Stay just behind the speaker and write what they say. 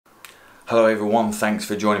Hello everyone, thanks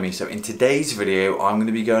for joining me. So in today's video I'm going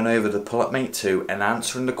to be going over the Pull-Up Mate 2 and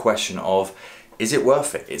answering the question of, is it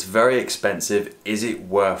worth it? It's very expensive, is it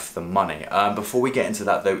worth the money? Before we get into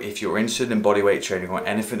that though, if you're interested in bodyweight training or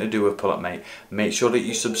anything to do with Pull-Up Mate, make sure that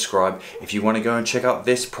you subscribe. If you want to go and check out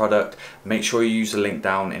this product, make sure you use the link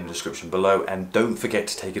down in the description below, and don't forget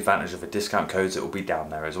to take advantage of the discount codes that will be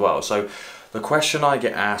down there as well. So the question I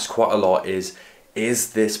get asked quite a lot is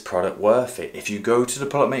this product worth it? If you go to the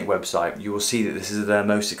Pull-Up Mate website, you will see that this is their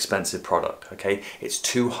most expensive product, okay? It's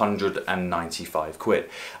 295 quid.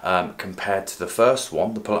 Compared to the first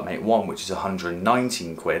one, the Pull-Up Mate 1, which is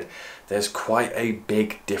 119 quid, there's quite a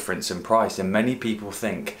big difference in price, and many people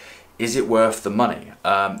think, is it worth the money?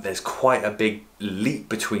 There's quite a big leap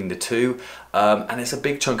between the two, and it's a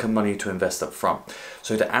big chunk of money to invest up front.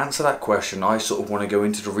 So to answer that question, I sort of want to go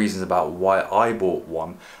into the reasons about why I bought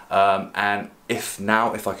one, and if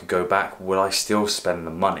I could go back, would I still spend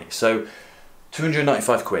the money? So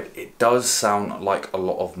 295 quid, it does sound like a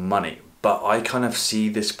lot of money, but I kind of see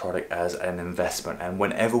this product as an investment. And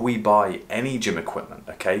whenever we buy any gym equipment,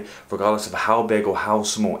 okay, regardless of how big or how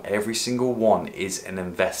small, every single one is an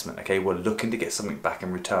investment, okay? We're looking to get something back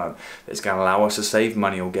in return that's going to allow us to save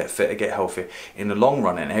money or get fit or get healthy in the long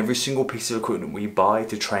run. And every single piece of equipment we buy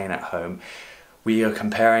to train at home, we are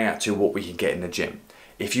comparing it to what we can get in the gym.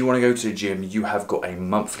 If you want to go to the gym, you have got a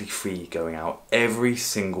monthly fee going out every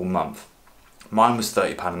single month. Mine was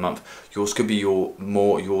 £30 a month. Yours could be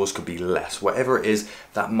more, yours could be less. Whatever it is,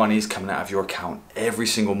 that money is coming out of your account every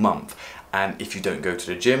single month. And if you don't go to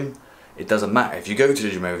the gym, it doesn't matter. If you go to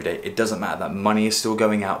the gym every day, it doesn't matter. That money is still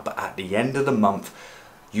going out, but at the end of the month,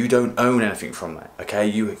 you don't own anything from that, okay?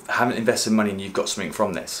 You haven't invested money and you've got something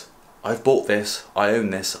from this. I've bought this, I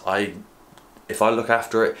own this, if I look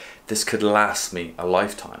after it, this could last me a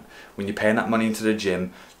lifetime. When you're paying that money into the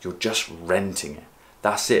gym, you're just renting it.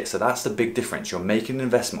 That's it. So that's the big difference. You're making an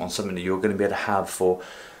investment on something that you're going to be able to have for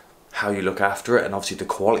how you look after it, and obviously the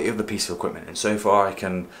quality of the piece of equipment. And so far I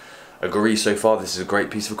can agree, so far this is a great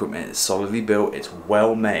piece of equipment. It's solidly built, it's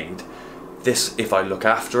well made. This, if I look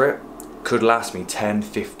after it, could last me 10,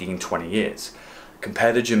 15, 20 years.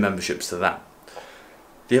 Compare the gym memberships to that.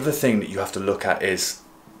 The other thing that you have to look at is,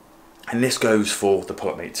 and this goes for the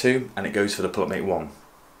Pull-Up Mate 2 and it goes for the Pull-Up Mate 1.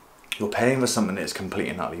 You're paying for something that is completely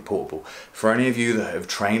and utterly portable. For any of you that have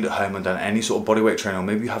trained at home and done any sort of bodyweight training, or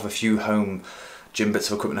maybe you have a few home gym bits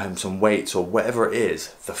of equipment at home, some weights or whatever it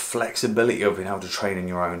is, the flexibility of being able to train in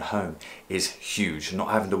your own home is huge. Not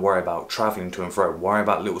having to worry about traveling to and fro, worry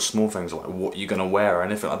about little small things like what you're going to wear or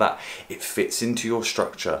anything like that. It fits into your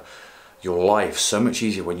structure, your life, so much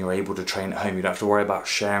easier when you're able to train at home. You don't have to worry about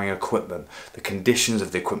sharing equipment, the conditions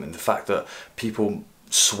of the equipment, the fact that people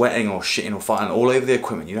sweating or shitting or fighting all over the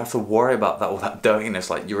equipment. You don't have to worry about that, all that dirtiness.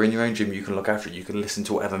 Like, you're in your own gym, you can look after it, you can listen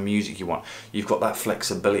to whatever music you want. You've got that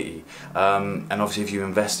flexibility, and obviously if you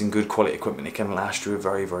invest in good quality equipment, it can last you a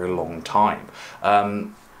very, very long time.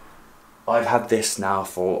 I've had this now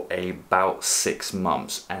for about 6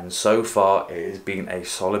 months, and so far it has been a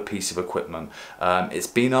solid piece of equipment. It's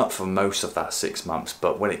been up for most of that 6 months,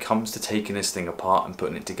 but when it comes to taking this thing apart and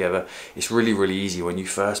putting it together, it's really, really easy. When you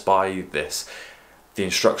first buy this, the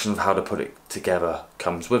instruction of how to put it together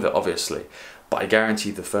comes with it, obviously. But I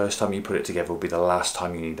guarantee the first time you put it together will be the last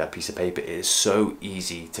time you need that piece of paper. It is so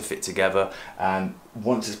easy to fit together, and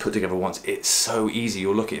once it's put together once, it's so easy.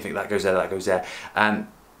 You'll look at it and think, that goes there, that goes there, and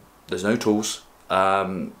there's no tools. You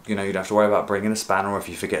know, you don't have to worry about bringing a spanner, or if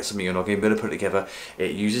you forget something you're not going to be able to put it together.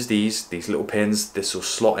 It uses these little pins. This will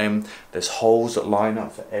slot in. There's holes that line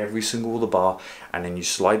up for every single of the bar, and then you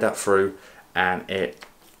slide that through and it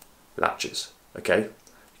latches. Okay, you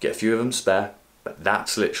get a few of them spare, but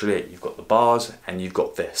that's literally it. You've got the bars and you've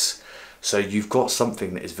got this. So you've got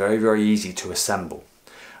something that is very, very easy to assemble.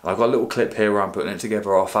 And I've got a little clip here where I'm putting it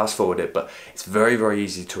together. I'll fast forward it, but it's very, very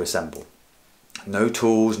easy to assemble. No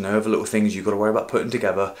tools, no other little things you've got to worry about putting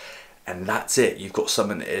together, and that's it. You've got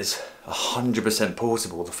something that is 100%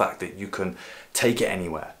 portable. The fact that you can take it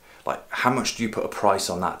anywhere. Like, how much do you put a price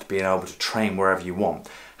on that, to being able to train wherever you want?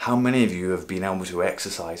 How many of you have been able to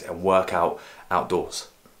exercise and work out outdoors?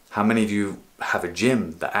 How many of you have a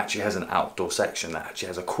gym that actually has an outdoor section, that actually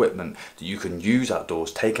has equipment that you can use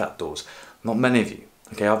outdoors, take outdoors? Not many of you.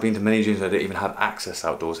 Okay, I've been to many gyms that don't even have access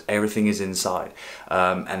outdoors. Everything is inside.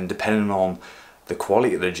 And depending on the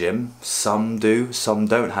quality of the gym, some do, some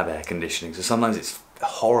don't have air conditioning. So sometimes it's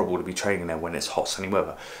horrible to be training there when it's hot sunny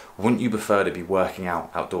weather. Wouldn't you prefer to be working out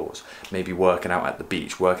outdoors? Maybe working out at the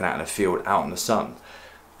beach, working out in a field, out in the sun.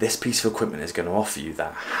 This piece of equipment is going to offer you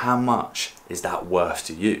that. How much is that worth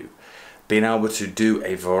to you? being able to do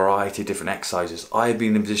a variety of different exercises. I've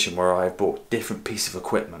been in a position where I've bought different pieces of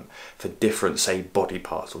equipment for different, say, body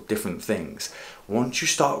parts or different things. Once you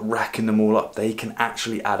start racking them all up, they can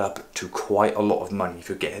actually add up to quite a lot of money. If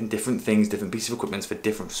you're getting different things, different pieces of equipment for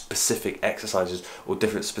different specific exercises or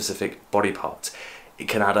different specific body parts, it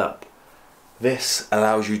can add up. This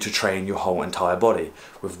allows you to train your whole entire body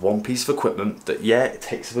with one piece of equipment that, yeah, it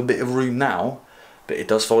takes up a bit of room now, but it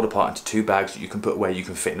does fold apart into 2 bags that you can put away. You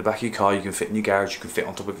can fit in the back of your car, you can fit in your garage, you can fit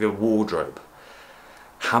on top of your wardrobe.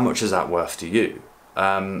 How much is that worth to you?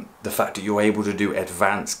 The fact that you're able to do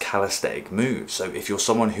advanced calisthenic moves. So if you're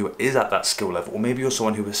someone who is at that skill level, or maybe you're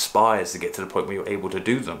someone who aspires to get to the point where you're able to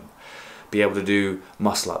do them, be able to do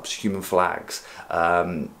muscle ups, human flags,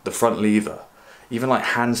 the front lever, even like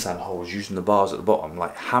handstand holds using the bars at the bottom,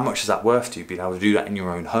 like how much is that worth to you being able to do that in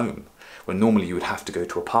your own home? When normally you would have to go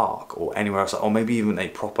to a park or anywhere else, or maybe even a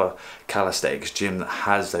proper calisthenics gym that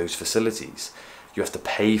has those facilities. You have to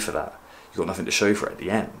pay for that. You've got nothing to show for it at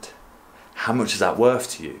the end. How much is that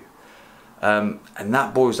worth to you? And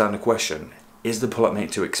that boils down to the question, is the pull-up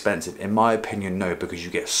mate too expensive? In my opinion, no, because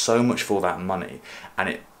you get so much for that money and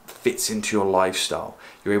it fits into your lifestyle.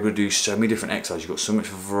 You're able to do so many different exercises. You've got so much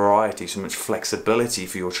variety, so much flexibility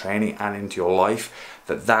for your training and into your life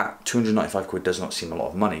that 295 quid does not seem a lot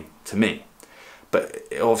of money to me. But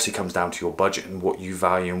it obviously comes down to your budget and what you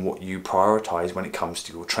value and what you prioritize when it comes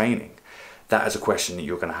to your training. That is a question that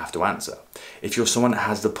you're going to have to answer. If you're someone that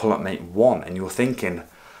has the Pull-Up Mate 1 and you're thinking,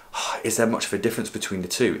 oh, is there much of a difference between the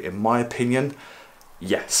two? In my opinion,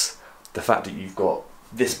 yes. The fact that you've got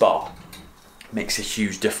this bar makes a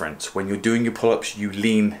huge difference. When you're doing your pull-ups, you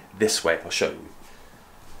lean this way. I'll show you.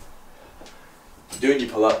 You're doing your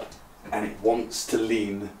pull-up and it wants to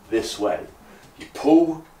lean this way. You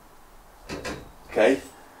pull, okay?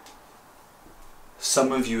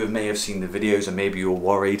 Some of you may have seen the videos and maybe you're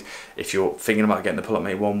worried if you're thinking about getting the Pull-Up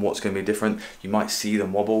Mate 1, what's going to be different. You might see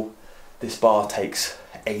them wobble. This bar takes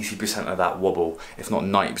 80% of that wobble, if not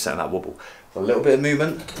 90% of that wobble. A little bit of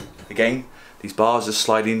movement, again, these bars are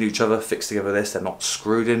sliding into each other, fixed together this, they're not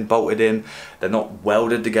screwed in, bolted in, they're not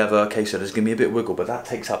welded together, okay, so there's going to be a bit of wiggle, but that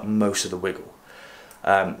takes up most of the wiggle.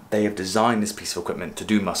 They have designed this piece of equipment to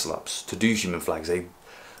do muscle ups, to do human flags, they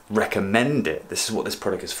recommend it, this is what this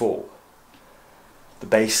product is for. The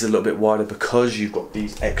base is a little bit wider because you've got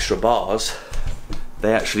these extra bars,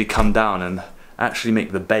 they actually come down and actually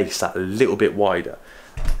make the base that little bit wider.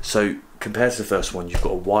 So compared to the first one, you've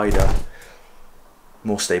got a wider,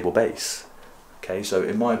 more stable base. Okay, so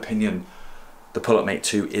in my opinion, the Pull-Up Mate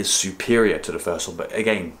 2 is superior to the first one, but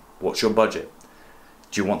again, what's your budget?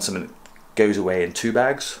 Do you want something that goes away in 2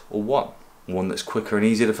 bags or one? One that's quicker and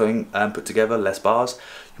easier to put together, less bars?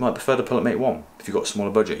 You might prefer the Pull-Up Mate 1 if you've got a smaller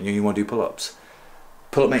budget and you want to do pull-ups.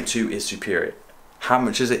 Pull-Up Mate 2 is superior. How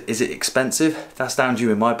much is it? Is it expensive? That's down to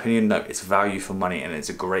you. In my opinion, no, it's value for money and it's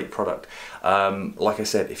a great product. Like I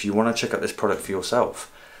said, if you want to check out this product for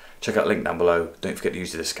yourself, check out the link down below. Don't forget to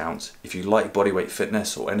use the discounts. If you like bodyweight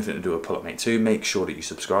fitness or anything to do with Pull-Up Mate 2, make sure that you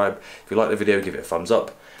subscribe. If you like the video, give it a thumbs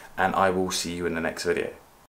up, and I will see you in the next video.